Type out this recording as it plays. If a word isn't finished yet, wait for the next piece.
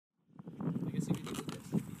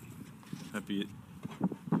Happy.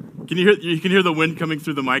 Can you hear the wind coming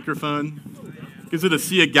through the microphone? Gives it a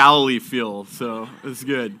Sea of Galilee feel, so it's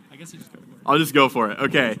good. I'll just go for it.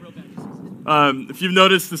 Okay. If you've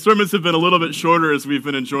noticed, the sermons have been a little bit shorter as we've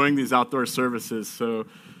been enjoying these outdoor services, so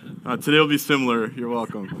today will be similar. You're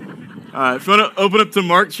welcome. If you want to open up to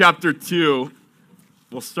Mark chapter 2,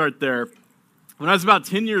 we'll start there. When I was about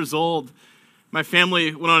 10 years old, my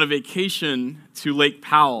family went on a vacation to Lake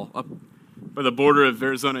Powell, up by the border of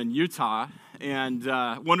Arizona and Utah, and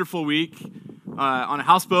wonderful week on a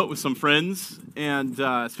houseboat with some friends, and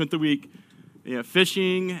spent the week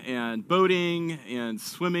fishing and boating and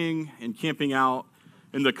swimming and camping out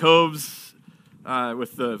in the coves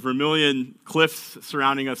with the Vermilion cliffs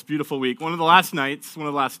surrounding us. Beautiful week. One of the last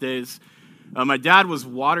days, my dad was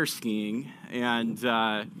water skiing and,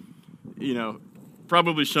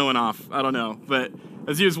 probably showing off. I don't know. But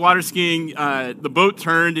as he was water skiing, the boat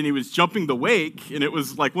turned and he was jumping the wake, and it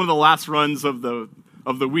was like one of the last runs of the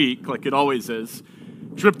week, like it always is.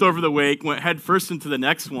 Tripped over the wake, went head first into the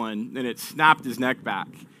next one, and it snapped his neck back.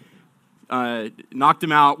 Knocked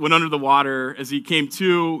him out, went under the water. As he came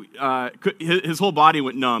to, his whole body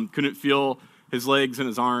went numb, couldn't feel his legs and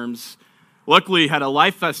his arms. Luckily, had a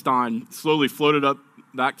life vest on, slowly floated up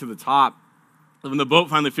back to the top. When the boat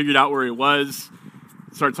finally figured out where he was,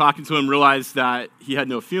 started talking to him, realized that he had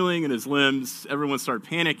no feeling in his limbs. Everyone started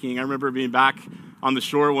panicking. I remember being back on the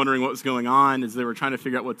shore wondering what was going on as they were trying to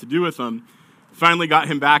figure out what to do with him. Finally got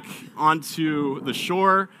him back onto the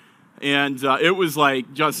shore, and it was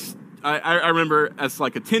like just, I remember as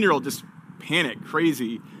like a 10-year-old just panic,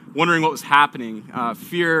 crazy, wondering what was happening,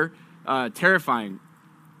 fear, terrifying.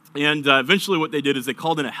 And eventually what they did is they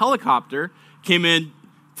called in a helicopter, came in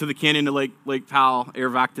to the canyon of Lake Powell, air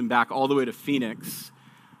vac him back all the way to Phoenix.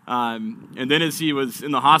 And then as he was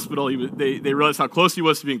in the hospital, they realized how close he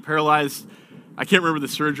was to being paralyzed. I can't remember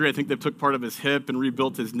the surgery. I think they took part of his hip and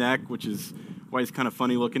rebuilt his neck, which is why he's kind of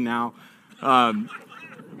funny looking now.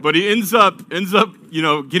 But he ends up,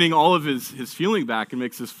 getting all of his feeling back and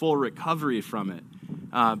makes his full recovery from it.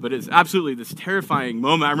 But it's absolutely this terrifying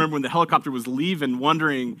moment. I remember when the helicopter was leaving,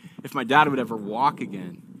 wondering if my dad would ever walk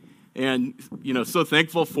again. And, so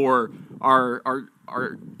thankful for our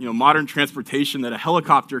modern transportation that a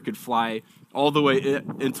helicopter could fly all the way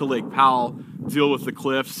into Lake Powell, deal with the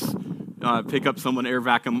cliffs, pick up someone, air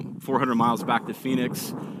vac them 400 miles back to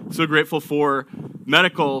Phoenix. So grateful for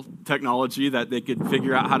medical technology that they could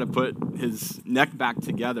figure out how to put his neck back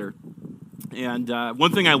together. And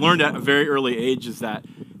one thing I learned at a very early age is that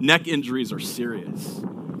neck injuries are serious.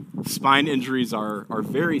 Spine injuries are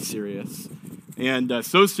very serious. And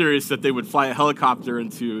so serious that they would fly a helicopter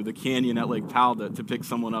into the canyon at Lake Powell to pick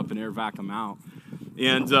someone up and air vac them out.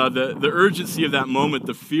 And the urgency of that moment,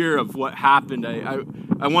 the fear of what happened, I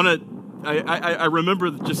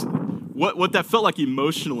remember just what that felt like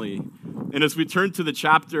emotionally. And as we turn to the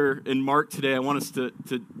chapter in Mark today, I want us to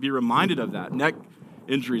be reminded of that. Neck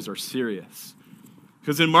injuries are serious.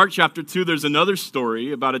 Because in Mark chapter 2, there's another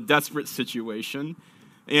story about a desperate situation.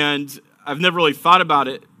 And I've never really thought about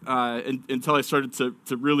it until I started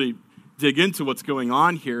to really dig into what's going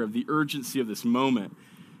on here, of the urgency of this moment.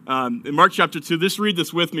 In Mark chapter 2, read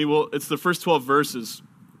this with me. Well, it's the first 12 verses.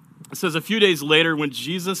 It says, "A few days later, when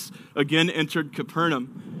Jesus again entered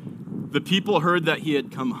Capernaum, the people heard that he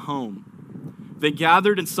had come home. They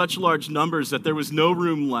gathered in such large numbers that there was no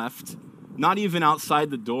room left, not even outside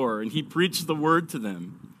the door, and he preached the word to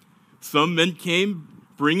them. Some men came,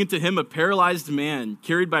 bringing to him a paralyzed man,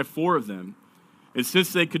 carried by 4 of them. And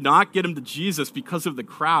since they could not get him to Jesus because of the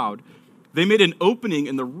crowd, they made an opening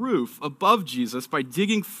in the roof above Jesus by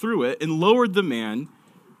digging through it and lowered the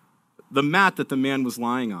mat that the man was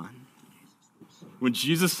lying on. When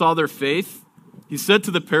Jesus saw their faith, he said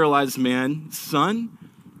to the paralyzed man, 'Son,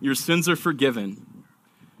 your sins are forgiven.'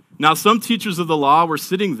 Now some teachers of the law were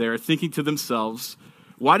sitting there thinking to themselves,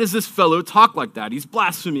 'Why does this fellow talk like that? He's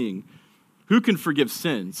blaspheming. Who can forgive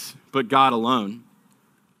sins but God alone?'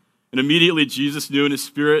 And immediately Jesus knew in his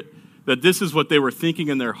spirit that this is what they were thinking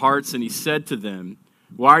in their hearts, and he said to them,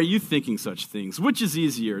 'Why are you thinking such things? Which is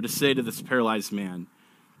easier, to say to this paralyzed man,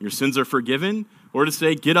 "Your sins are forgiven," or to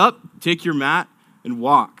say, "Get up, take your mat, and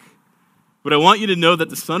walk"? But I want you to know that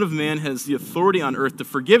the Son of Man has the authority on earth to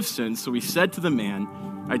forgive sins.' So he said to the man,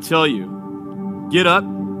 'I tell you, get up,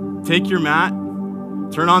 take your mat,'"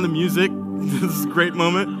 turn on the music, this is a great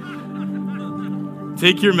moment,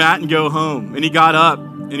 "take your mat and go home." And he got up,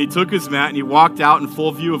 and he took his mat, and he walked out in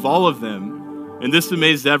full view of all of them. And this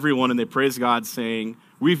amazed everyone, and they praised God, saying,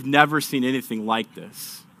 "We've never seen anything like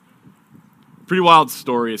this." Pretty wild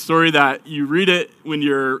story, a story that you read it when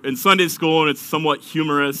you're in Sunday school, and it's somewhat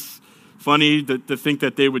humorous, funny to think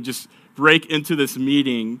that they would just break into this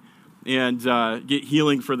meeting and get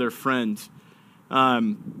healing for their friend.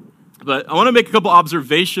 But I want to make a couple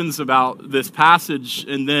observations about this passage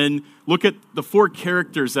and then look at the four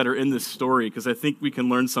characters that are in this story, because I think we can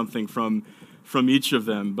learn something from each of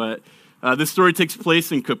them. But this story takes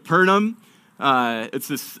place in Capernaum. It's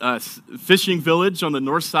this fishing village on the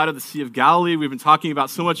north side of the Sea of Galilee. We've been talking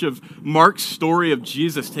about so much of Mark's story of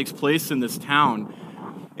Jesus takes place in this town.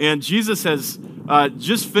 And Jesus has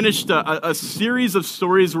just finished a series of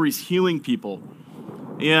stories where he's healing people.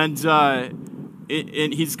 And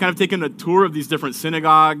he's kind of taken a tour of these different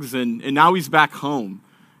synagogues, and now he's back home.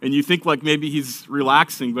 And you think like maybe he's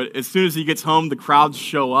relaxing, but as soon as he gets home, the crowds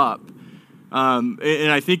show up.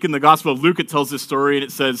 And I think in the Gospel of Luke, it tells this story, and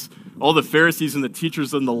it says all the Pharisees and the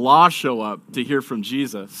teachers in the law show up to hear from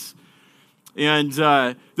Jesus. And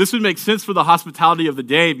this would make sense for the hospitality of the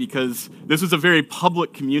day, because this was a very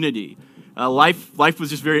public community. Life was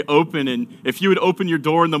just very open, and if you would open your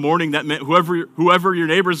door in the morning, that meant whoever your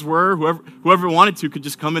neighbors were, whoever wanted to, could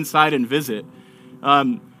just come inside and visit.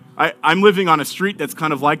 I'm living on a street that's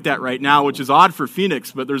kind of like that right now, which is odd for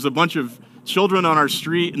Phoenix, but there's a bunch of children on our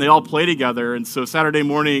street, and they all play together. And so Saturday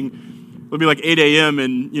morning, it'll be like 8 a.m.,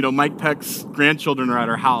 and Mike Peck's grandchildren are at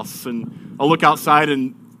our house, and I'll look outside,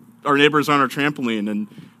 and our neighbors are on our trampoline, and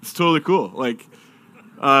it's totally cool.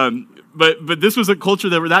 But this was a culture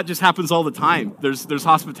where that just happens all the time. There's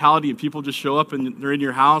hospitality, and people just show up, and they're in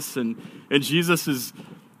your house, and Jesus is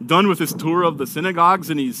done with his tour of the synagogues,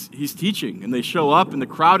 and he's teaching, and they show up, and the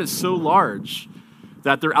crowd is so large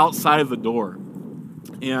that they're outside of the door.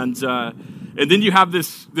 And then you have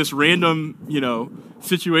this random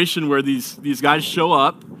situation where these guys show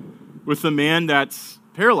up with a man that's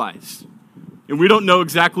paralyzed, and we don't know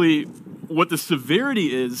exactly what the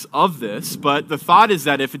severity is of this, but the thought is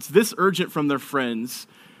that if it's this urgent from their friends,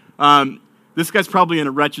 this guy's probably in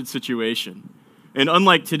a wretched situation. And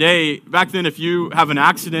unlike today, back then, if you have an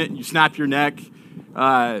accident and you snap your neck,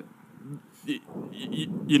 you're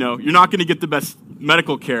not going to get the best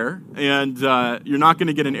medical care, and you're not going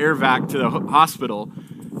to get an air vac to the hospital.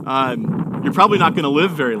 You're probably not going to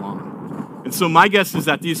live very long. And so my guess is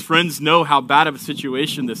that these friends know how bad of a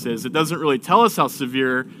situation this is. It doesn't really tell us how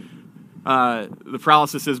severe the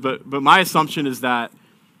paralysis is, but my assumption is that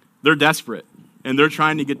they're desperate, and they're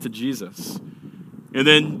trying to get to Jesus. And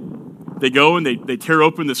then they go and they tear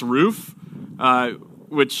open this roof,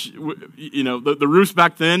 which, the roofs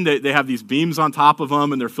back then, they have these beams on top of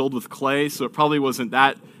them, and they're filled with clay, so it probably wasn't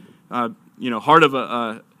that, hard of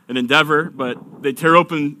an endeavor, but they tear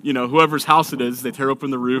open, whoever's house it is, they tear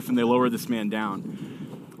open the roof, and they lower this man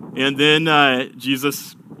down. And then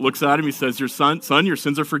Jesus looks at him, he says, son, your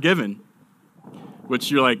sins are forgiven. Which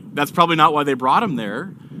you're like, that's probably not why they brought him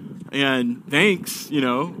there. And thanks,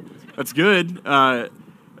 that's good. But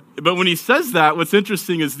when he says that, what's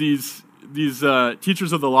interesting is these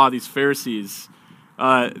teachers of the law, these Pharisees,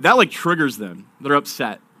 that triggers them. They're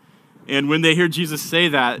upset. And when they hear Jesus say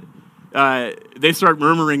that, they start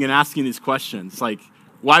murmuring and asking these questions. Like,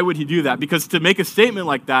 why would he do that? Because to make a statement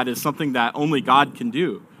like that is something that only God can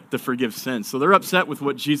do to forgive sins. So they're upset with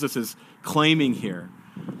what Jesus is claiming here.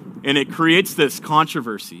 And it creates this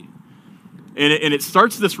controversy. And it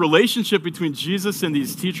starts this relationship between Jesus and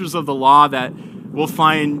these teachers of the law that we'll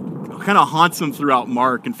find kind of haunts them throughout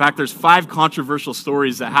Mark. In fact, there's 5 controversial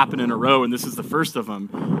stories that happen in a row, and this is the first of them,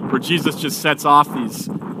 where Jesus just sets off these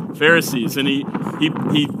Pharisees. And he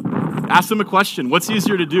asks them a question. What's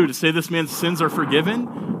easier to do, to say this man's sins are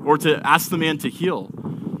forgiven, or to ask the man to heal?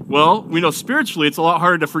 Well, we know spiritually it's a lot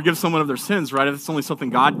harder to forgive someone of their sins, right? It's only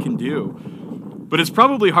something God can do. But it's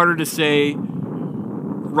probably harder to say,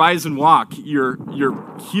 rise and walk,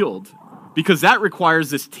 you're healed. Because that requires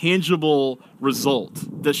this tangible result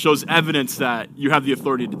that shows evidence that you have the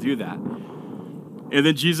authority to do that. And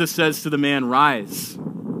then Jesus says to the man, rise.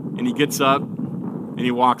 And he gets up and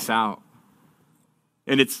he walks out.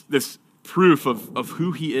 And it's this proof of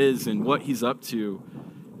who he is and what he's up to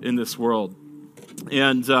in this world.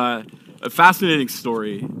 And a fascinating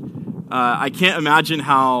story. I can't imagine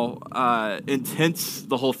how intense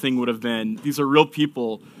the whole thing would have been. These are real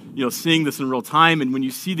people, seeing this in real time. And when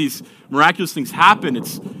you see these miraculous things happen,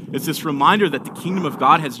 it's this reminder that the kingdom of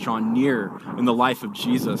God has drawn near in the life of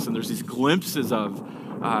Jesus. And there's these glimpses of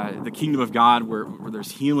the kingdom of God where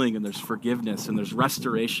there's healing and there's forgiveness and there's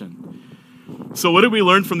restoration. So what did we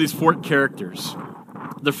learn from these 4 characters?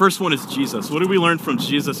 The first one is Jesus. What did we learn from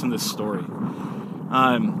Jesus in this story?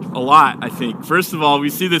 A lot, I think. First of all, we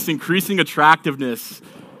see this increasing attractiveness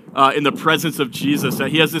in the presence of Jesus,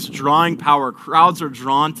 that he has this drawing power. Crowds are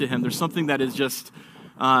drawn to him. There's something that is just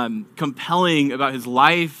compelling about his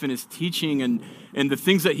life and his teaching, and and the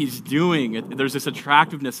things that he's doing. There's this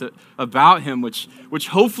attractiveness about him, which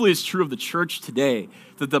hopefully is true of the church today,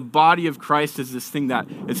 that the body of Christ is this thing that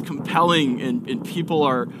is compelling and people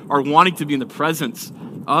are wanting to be in the presence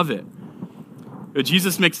of it. But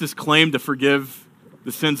Jesus makes this claim to forgive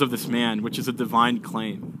the sins of this man, which is a divine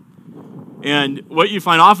claim. And what you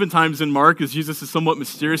find oftentimes in Mark is Jesus is somewhat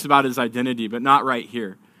mysterious about his identity, but not right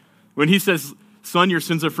here. When he says, "Son, your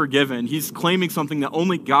sins are forgiven," he's claiming something that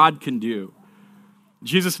only God can do.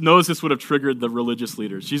 Jesus knows this would have triggered the religious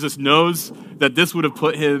leaders. Jesus knows that this would have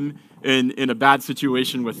put him in a bad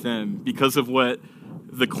situation with them because of what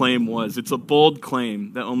the claim was. It's a bold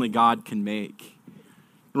claim that only God can make.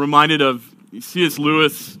 I'm reminded of C.S.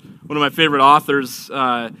 Lewis, one of my favorite authors,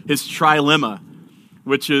 his trilemma,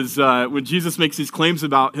 which is when Jesus makes these claims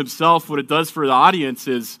about himself, what it does for the audience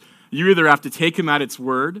is you either have to take him at its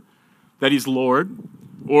word, that he's Lord,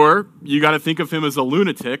 or you got to think of him as a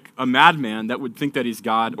lunatic, a madman that would think that he's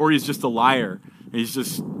God, or he's just a liar, and he's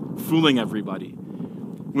just fooling everybody.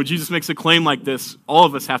 When Jesus makes a claim like this, all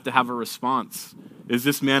of us have to have a response. Is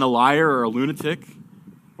this man a liar or a lunatic,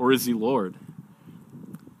 or is he Lord?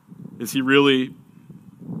 Is he really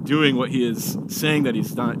doing what he is saying that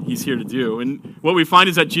he's here to do? And what we find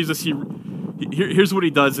is that Jesus, here's what he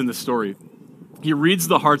does in the story. He reads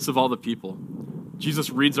the hearts of all the people. Jesus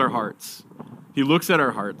reads our hearts. He looks at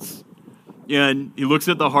our hearts. And he looks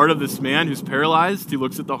at the heart of this man who's paralyzed. He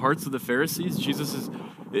looks at the hearts of the Pharisees.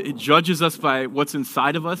 It judges us by what's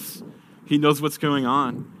inside of us. He knows what's going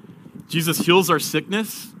on. Jesus heals our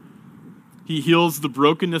sickness. He heals the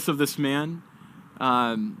brokenness of this man,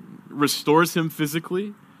 restores him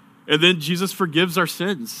physically. And then Jesus forgives our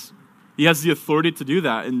sins. He has the authority to do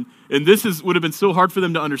that. And this would have been so hard for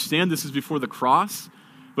them to understand. This is before the cross.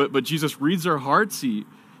 But Jesus reads our hearts. He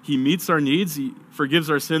meets our needs. He forgives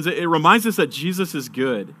our sins. It reminds us that Jesus is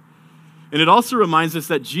good. And it also reminds us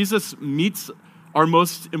that Jesus meets our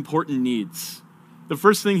most important needs. The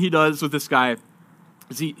first thing he does with this guy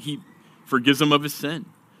is he forgives him of his sin.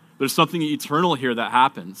 There's something eternal here that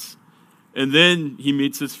happens. And then he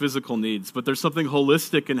meets his physical needs. But there's something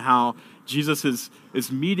holistic in how Jesus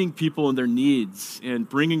is meeting people in their needs and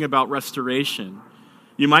bringing about restoration.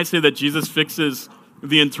 You might say that Jesus fixes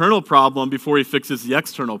the internal problem before he fixes the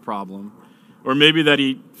external problem. Or maybe that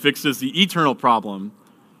he fixes the eternal problem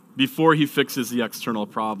before he fixes the external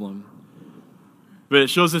problem. But it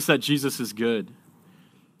shows us that Jesus is good.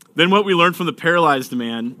 Then what we learn from the paralyzed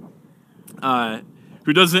man,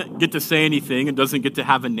 who doesn't get to say anything and doesn't get to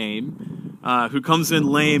have a name, who comes in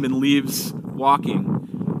lame and leaves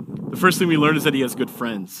walking. The first thing we learn is that he has good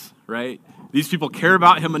friends, right? These people care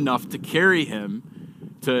about him enough to carry him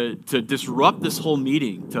to disrupt this whole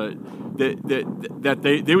meeting, that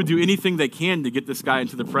they would do anything they can to get this guy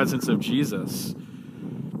into the presence of Jesus.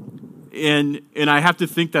 And I have to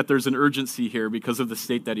think that there's an urgency here because of the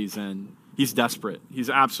state that he's in. He's desperate. He's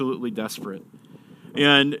absolutely desperate.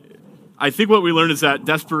 And I think what we learn is that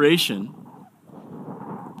desperation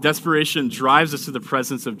drives us to the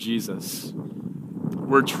presence of Jesus,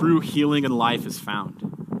 where true healing and life is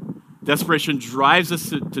found. Desperation drives us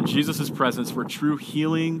to Jesus' presence, where true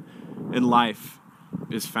healing and life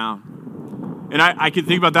is found. And I can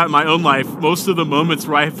think about that in my own life. Most of the moments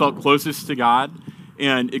where I felt closest to God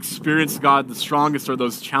and experienced God the strongest are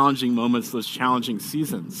those challenging moments, those challenging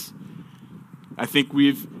seasons. I think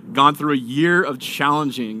we've gone through a year of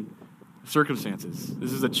challenging circumstances.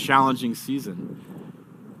 This is a challenging season.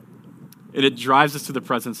 And it drives us to the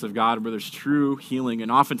presence of God where there's true healing. And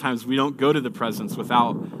oftentimes we don't go to the presence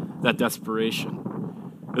without that desperation.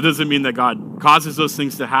 It doesn't mean that God causes those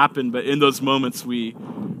things to happen, but in those moments we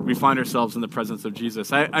find ourselves in the presence of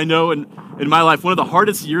Jesus. I know in my life, one of the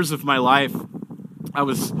hardest years of my life, I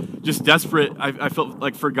was just desperate. I felt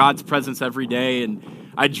like for God's presence every day, and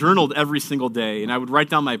I journaled every single day, and I would write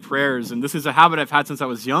down my prayers. And this is a habit I've had since I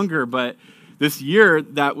was younger, but this year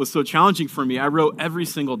that was so challenging for me, I wrote every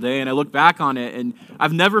single day, and I look back on it, and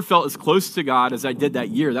I've never felt as close to God as I did that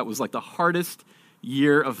year. That was like the hardest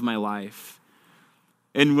year of my life.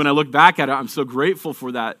 And when I look back at it, I'm so grateful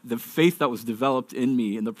for that, the faith that was developed in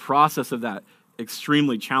me in the process of that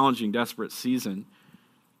extremely challenging, desperate season.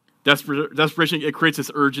 Desperation, it creates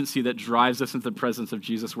this urgency that drives us into the presence of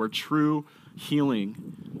Jesus where true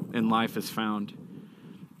healing and life is found.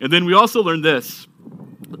 And then we also learn this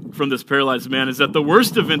from this paralyzed man, is that the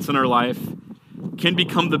worst events in our life can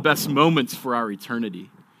become the best moments for our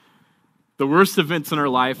eternity. The worst events in our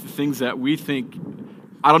life, the things that we think,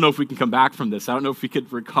 I don't know if we can come back from this. I don't know if we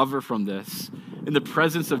could recover from this. In the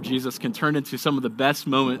presence of Jesus can turn into some of the best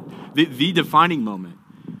moment, the defining moment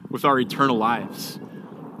with our eternal lives.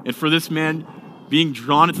 And for this man, being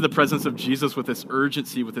drawn into the presence of Jesus with this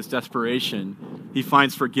urgency, with this desperation, he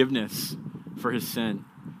finds forgiveness for his sin.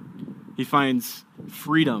 He finds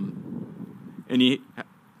freedom, and he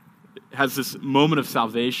has this moment of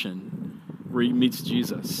salvation where he meets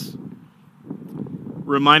Jesus.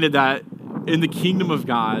 Reminded that in the kingdom of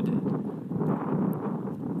God,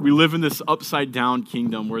 we live in this upside down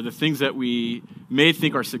kingdom where the things that we may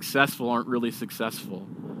think are successful aren't really successful.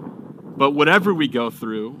 But whatever we go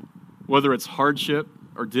through, whether it's hardship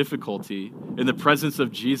or difficulty, in the presence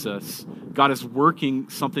of Jesus, God is working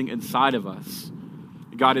something inside of us.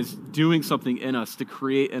 God is doing something in us to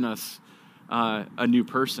create in us a new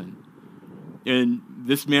person. And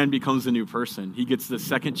this man becomes a new person. He gets the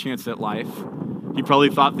second chance at life. He probably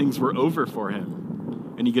thought things were over for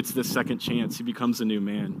him. And he gets this second chance. He becomes a new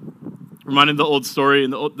man. Reminded the old story,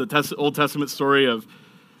 in the Old Testament story of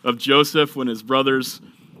Joseph when his brothers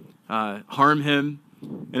harm him.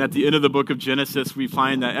 And at the end of the book of Genesis, we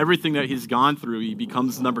find that everything that he's gone through, he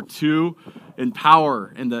becomes number 2 in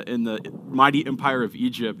power in the mighty empire of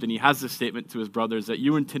Egypt. And he has this statement to his brothers that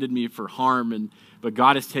you intended me for harm, but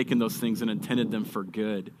God has taken those things and intended them for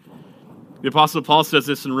good. The Apostle Paul says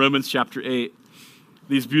this in Romans chapter 8,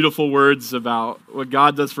 these beautiful words about what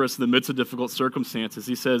God does for us in the midst of difficult circumstances.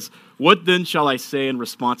 He says, "What then shall I say in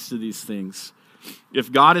response to these things?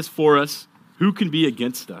 If God is for us, who can be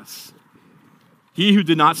against us? He who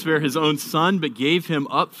did not spare his own son, but gave him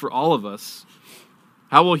up for all of us,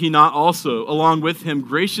 how will he not also, along with him,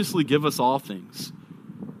 graciously give us all things?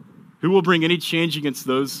 Who will bring any change against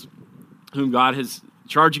those whom God has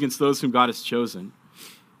chosen?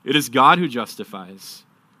 It is God who justifies.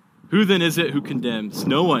 Who then is it who condemns?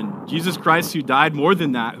 No one. Jesus Christ, who died more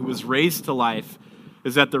than that, who was raised to life,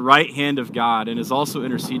 is at the right hand of God and is also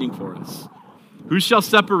interceding for us. Who shall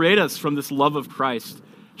separate us from this love of Christ?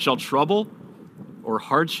 Shall trouble or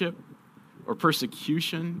hardship or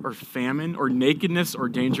persecution or famine or nakedness or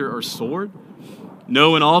danger or sword?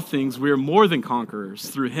 No, in all things we are more than conquerors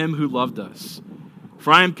through him who loved us.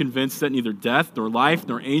 For I am convinced that neither death nor life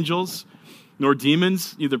nor angels nor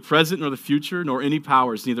demons, neither present nor the future, nor any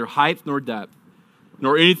powers, neither height nor depth,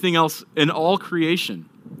 nor anything else in all creation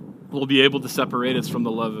will be able to separate us from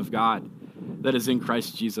the love of God that is in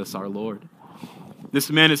Christ Jesus our Lord."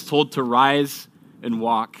 This man is told to rise and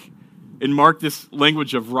walk. In Mark, this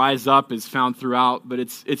language of rise up is found throughout, but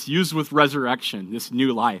it's used with resurrection, this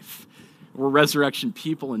new life. We're resurrection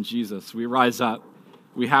people in Jesus. We rise up.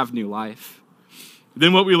 We have new life.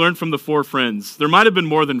 Then what we learned from the 4 friends, there might have been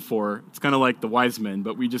more than 4. It's kind of like the wise men,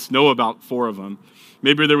 but we just know about 4 of them.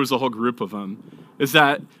 Maybe there was a whole group of them. Is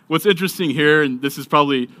that what's interesting here, and this is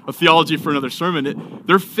probably a theology for another sermon,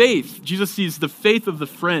 their faith, Jesus sees the faith of the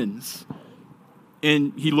friends,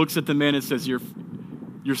 and he looks at the man and says, your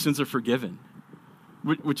sins are forgiven.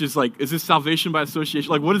 Which is like, is this salvation by association?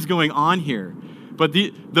 Like, what is going on here? But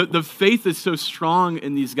the faith is so strong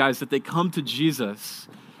in these guys that they come to Jesus,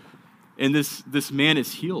 and this man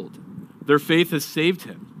is healed. Their faith has saved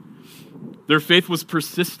him. Their faith was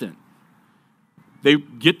persistent. They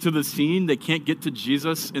get to the scene, they can't get to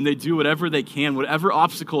Jesus, and they do whatever they can, whatever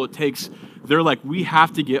obstacle it takes. They're like, we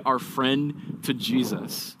have to get our friend to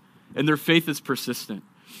Jesus. And their faith is persistent.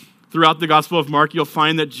 Throughout the Gospel of Mark, you'll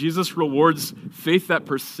find that Jesus rewards faith that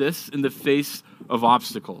persists in the face of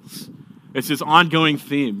obstacles. It's his ongoing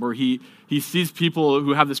theme where he sees people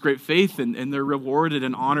who have this great faith and they're rewarded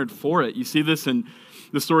and honored for it. You see this in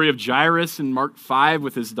the story of Jairus in Mark 5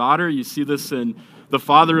 with his daughter. You see this in the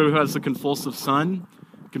father who has a convulsive son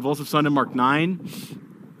in Mark 9,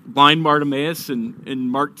 blind Bartimaeus in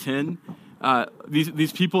Mark 10.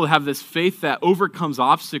 These people have this faith that overcomes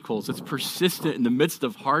obstacles. It's persistent in the midst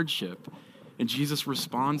of hardship, and Jesus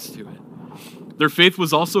responds to it. Their faith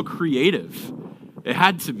was also creative. It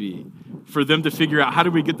had to be for them to figure out, how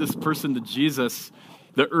do we get this person to Jesus?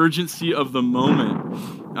 The urgency of the moment,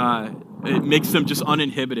 it makes them just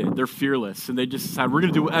uninhibited. They're fearless, and they just decide, we're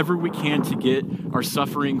going to do whatever we can to get our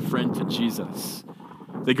suffering friend to Jesus.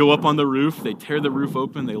 They go up on the roof, they tear the roof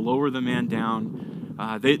open, they lower the man down.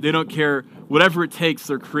 They don't care. Whatever it takes,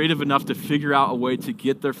 they're creative enough to figure out a way to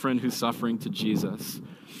get their friend who's suffering to Jesus.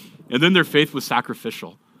 And then their faith was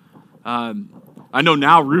sacrificial. I know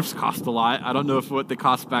now roofs cost a lot. I don't know what they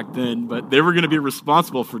cost back then, but they were going to be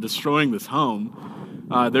responsible for destroying this home.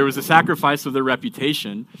 There was a sacrifice of their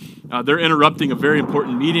reputation. They're interrupting a very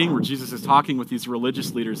important meeting where Jesus is talking with these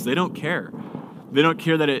religious leaders. They don't care. They don't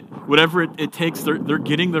care that whatever it takes, they're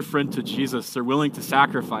getting their friend to Jesus. They're willing to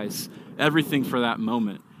sacrifice everything for that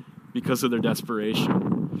moment because of their desperation.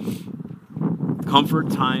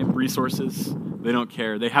 Comfort, time, resources, they don't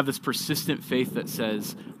care. They have this persistent faith that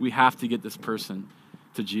says, we have to get this person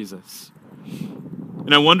to Jesus.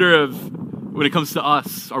 And I wonder if, when it comes to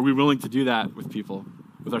us, are we willing to do that with people,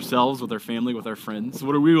 with ourselves, with our family, with our friends?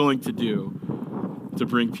 What are we willing to do to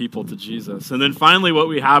bring people to Jesus? And then finally, what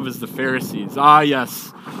we have is the Pharisees.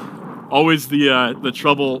 Yes, always the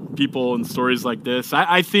trouble people in stories like this.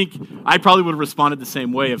 I think I probably would have responded the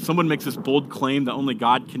same way. If someone makes this bold claim that only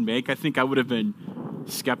God can make, I think I would have been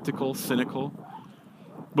skeptical, cynical.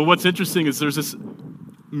 But what's interesting is there's this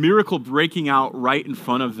miracle breaking out right in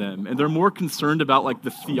front of them, and they're more concerned about like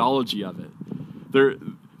the theology of it.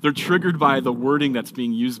 They're triggered by the wording that's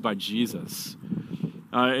being used by Jesus.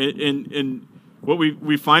 And what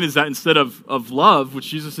we find is that instead of love, which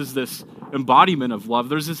Jesus is this embodiment of love,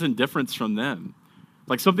 there's this indifference from them.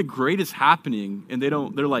 Like something great is happening, and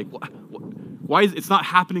they're like, why is it's not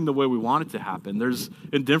happening the way we want it to happen? There's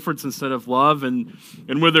indifference instead of love, and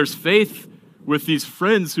where there's faith with these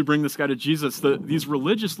friends who bring this guy to Jesus, these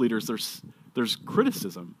religious leaders, there's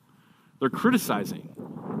criticism. They're criticizing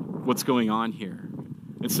what's going on here.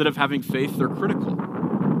 Instead of having faith, they're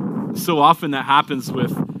critical. So often that happens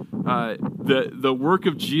with the work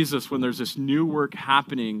of Jesus when there's this new work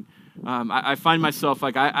happening. I find myself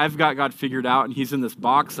like I've got God figured out, and he's in this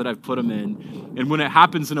box that I've put him in. And when it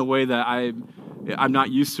happens in a way that I'm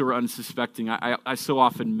not used to or unsuspecting, I so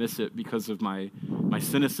often miss it because of my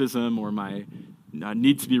cynicism or my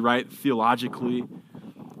need to be right theologically.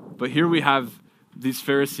 But here we have these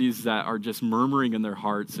Pharisees that are just murmuring in their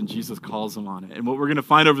hearts, and Jesus calls them on it. And what we're going to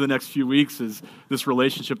find over the next few weeks is this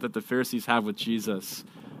relationship that the Pharisees have with Jesus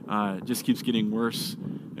just keeps getting worse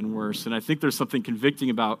and worse. And I think there's something convicting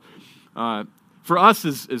about, for us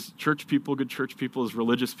as church people, good church people, as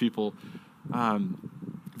religious people,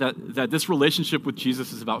 that this relationship with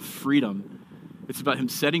Jesus is about freedom. It's about him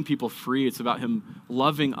setting people free. It's about him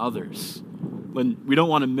loving others. When we don't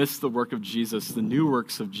want to miss the work of Jesus, the new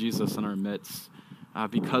works of Jesus in our midst,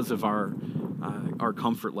 because of our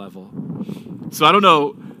comfort level. So I don't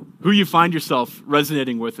know who you find yourself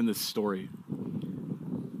resonating with in this story.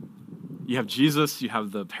 You have Jesus, you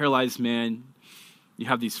have the paralyzed man, you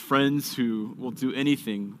have these friends who will do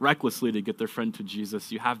anything recklessly to get their friend to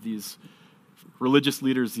Jesus. You have these religious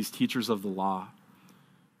leaders, these teachers of the law.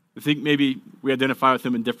 I think maybe we identify with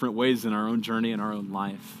them in different ways in our own journey, in our own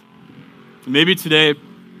life. Maybe today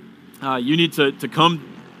you need to come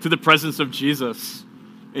to the presence of Jesus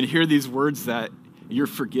and hear these words that you're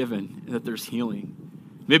forgiven and that there's healing.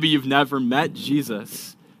 Maybe you've never met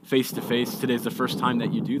Jesus face to face. Today's the first time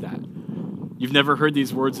that you do that. You've never heard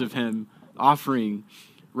these words of him offering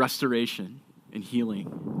restoration and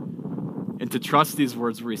healing. And to trust these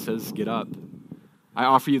words where he says, get up. I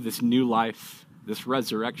offer you this new life, this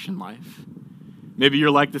resurrection life. Maybe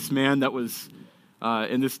you're like this man that was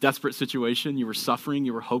in this desperate situation. You were suffering,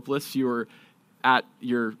 you were hopeless, you were at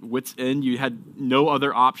your wit's end, you had no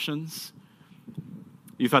other options.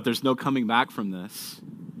 You thought there's no coming back from this.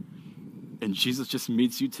 And Jesus just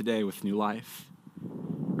meets you today with new life.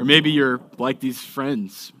 Or maybe you're like these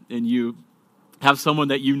friends and you have someone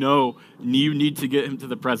that you know you need to get him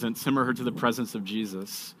or her to the presence of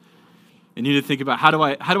Jesus. And you need to think about how do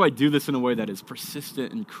I do this in a way that is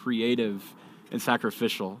persistent and creative and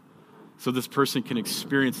sacrificial so this person can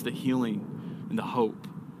experience the healing and the hope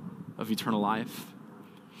of eternal life.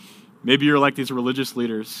 Maybe you're like these religious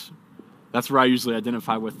leaders. That's where I usually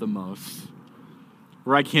identify with the most.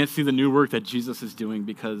 Where I can't see the new work that Jesus is doing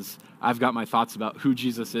because I've got my thoughts about who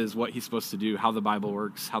Jesus is, what he's supposed to do, how the Bible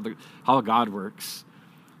works, how God works.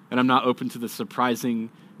 And I'm not open to the surprising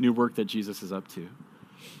new work that Jesus is up to.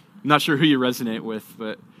 I'm not sure who you resonate with,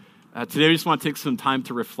 but today we just want to take some time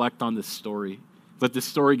to reflect on this story. Let this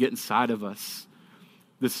story get inside of us.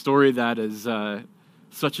 This story that is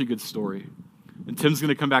such a good story. And Tim's going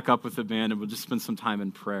to come back up with the band, and we'll just spend some time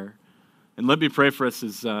in prayer. And let me pray for us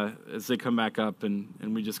as they come back up and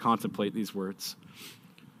we just contemplate these words.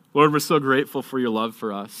 Lord, we're so grateful for your love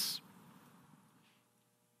for us.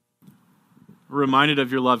 We're reminded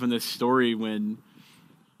of your love in this story when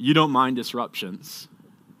you don't mind disruptions.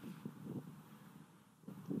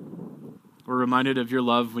 We're reminded of your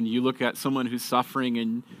love when you look at someone who's suffering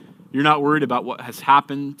and you're not worried about what has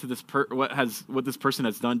happened to this what this person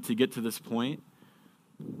has done to get to this point,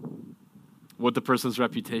 what the person's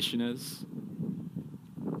reputation is.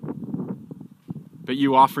 But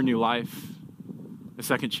you offer new life, a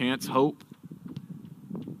second chance, hope,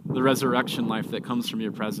 the resurrection life that comes from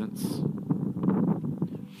your presence.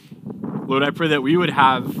 Lord, I pray that we would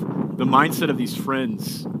have the mindset of these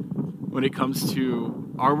friends when it comes to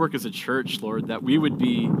our work as a church, Lord, that we would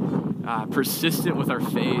be persistent with our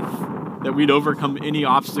faith, that we'd overcome any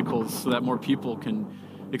obstacles so that more people can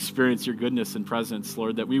experience your goodness and presence,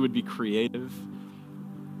 Lord, that we would be creative,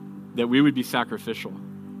 that we would be sacrificial.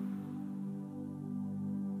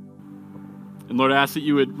 And Lord, I ask that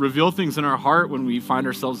you would reveal things in our heart when we find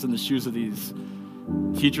ourselves in the shoes of these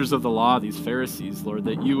teachers of the law, these Pharisees, Lord,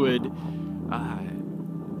 that you would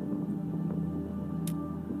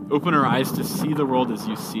open our eyes to see the world as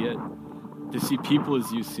you see it, to see people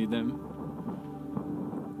as you see them.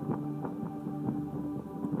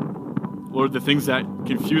 Lord, the things that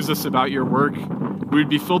confuse us about your work, we would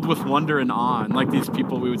be filled with wonder and awe. And like these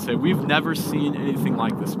people, we would say, we've never seen anything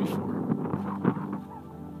like this before.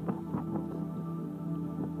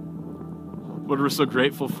 Lord, we're so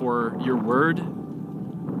grateful for your word.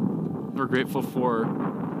 We're grateful for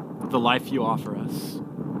the life you offer us.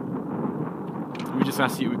 We just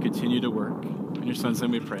ask that you would continue to work. In your son's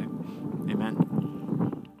name we pray. Amen.